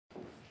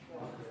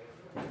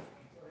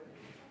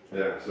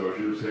Yeah, so if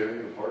you're standing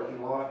in the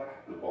parking lot,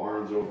 the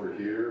barn's over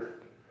here.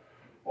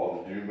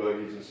 All the dune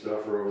buggies and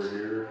stuff are over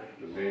here.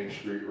 The main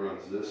street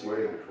runs this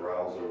way and the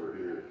corral's over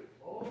here.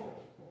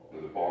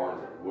 And the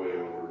barns are way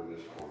over in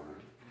this corner.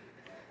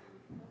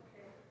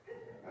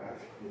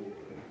 That's cool.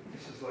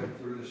 This is like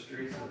through the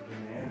streets of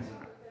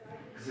Bonanza.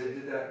 Because they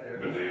did that there.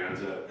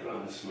 Bonanza,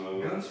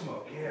 Gunsmoke.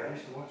 Gunsmoke, yeah, I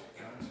used to watch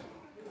Gunsmoke.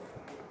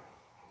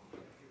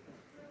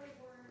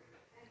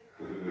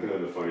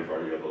 The funny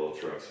part, you got the little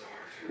trucks.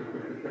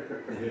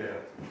 Yeah.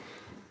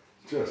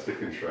 Just to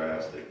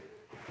contrast it.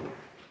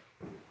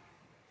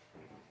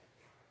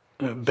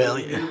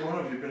 Belly. So one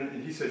of you been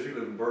in, he says you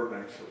live in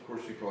Burbank, so of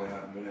course you probably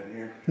haven't been in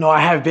here. No, I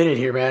have been in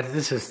here, man.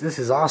 This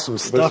is awesome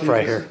stuff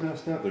right here. This is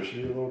messed up. There should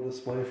be a little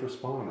display for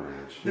Spawn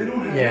Ranch. They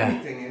don't have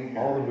anything in here.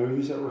 All the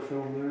movies that were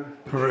filmed there.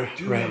 They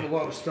do have a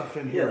lot of stuff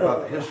in here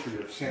about the history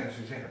of Santa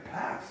Susana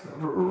past.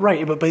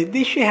 Right, but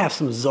they should have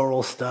some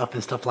Zorro stuff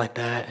and stuff like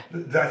that.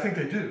 I think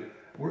they do.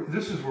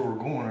 This is where we're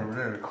going over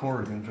there to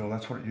Corriganville.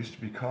 That's what it used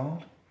to be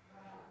called.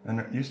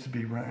 And it used to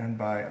be ran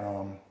by,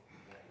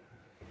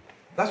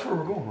 that's where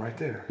we're going, right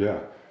there. Yeah.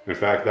 In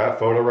fact, that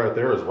photo right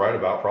there is right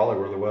about probably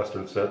where the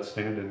Western set's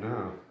standing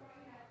now.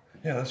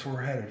 Yeah, that's where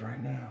we're headed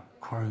right now.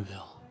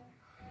 Corriganville.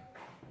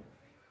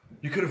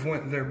 You could have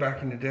went there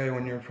back in the day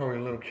when you were probably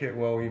a little kid.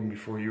 Well, even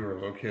before you were a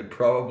little kid,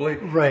 probably.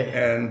 Right.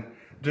 And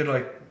did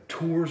like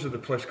tours of the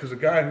place because the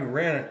guy who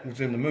ran it was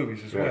in the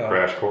movies as well.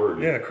 Crash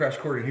Corrigan. Yeah, Crash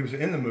Corrigan. He was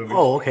in the movies.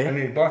 Oh, okay. And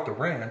he bought the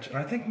ranch, and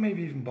I think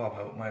maybe even Bob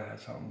Hope might have had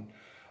something,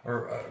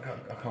 or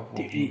a couple.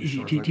 Do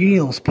you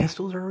know those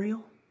pistols are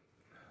real?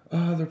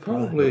 They're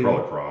probably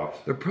props.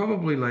 They're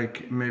probably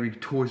like maybe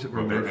toys that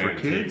were made for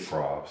kids.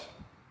 Props.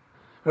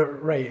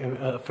 Right,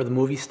 for the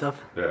movie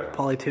stuff. Yeah.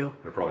 Probably too.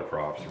 They're probably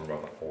props from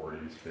about the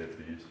 40s,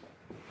 50s.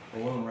 A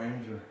Lone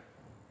Ranger.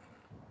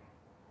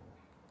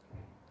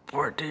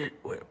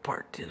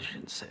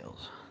 Partition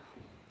sales.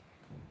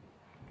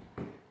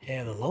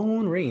 Yeah, the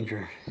Lone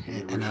Ranger. We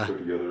should put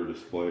together a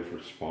display for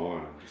Spawn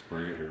and just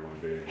bring it here one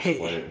day and Hey,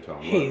 display it and tell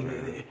them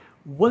hey,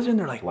 wasn't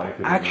there like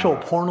actual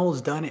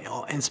pornos done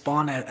in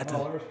Spawn at the...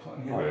 Oh, there's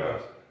plenty. Oh, yeah.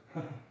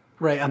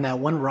 Right, on that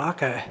one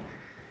rock?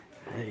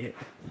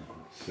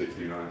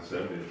 69,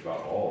 70 is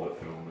about all that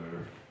filmed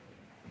there.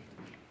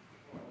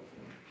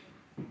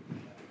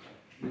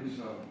 These,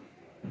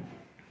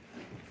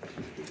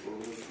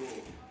 really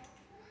cool.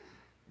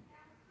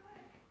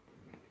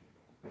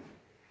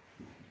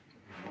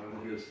 A lot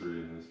of history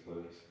in this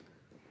place.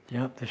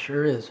 Yep, there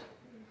sure is.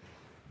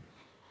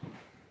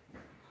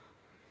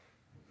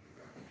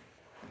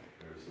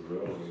 There's the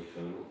railroad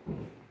tunnel.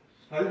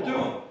 How you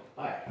doing?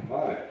 Hi.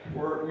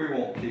 We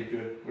won't keep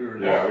you. We were We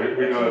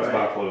know it's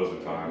about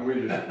closing time. We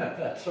just,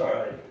 That's all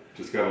right.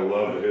 Just gotta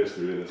love the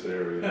history of this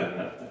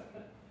area.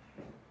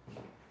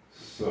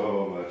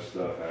 So much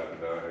stuff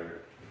happened out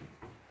here.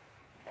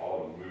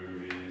 All the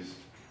movies.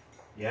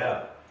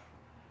 Yeah.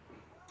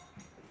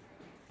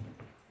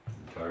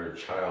 Entire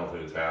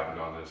childhoods happened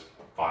on this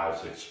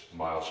 5-6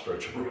 mile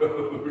stretch of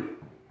road.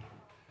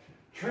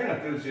 train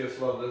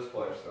enthusiasts love this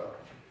place, though.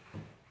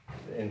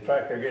 In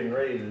fact, they're getting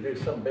ready to do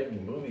some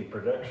big movie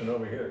production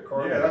over here at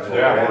Corrigan. Yeah, that's what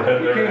we're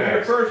heading we there came here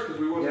next. first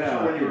because we wasn't Yeah,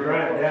 sure when if you you were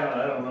drive going. down,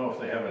 I don't know if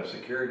they have a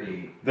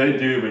security. They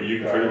do, but you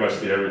can pretty much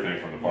see everything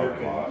from the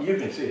parking lot. You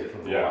can see it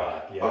from the Yeah.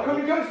 lot. How come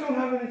you guys don't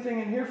have anything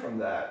in here from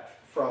that?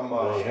 From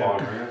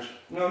Spawn Ranch?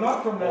 no,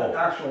 not from that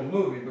actual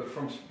movie, but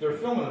from they're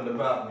filming it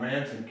about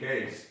Manson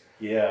case.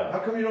 Yeah. How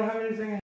come you don't have anything in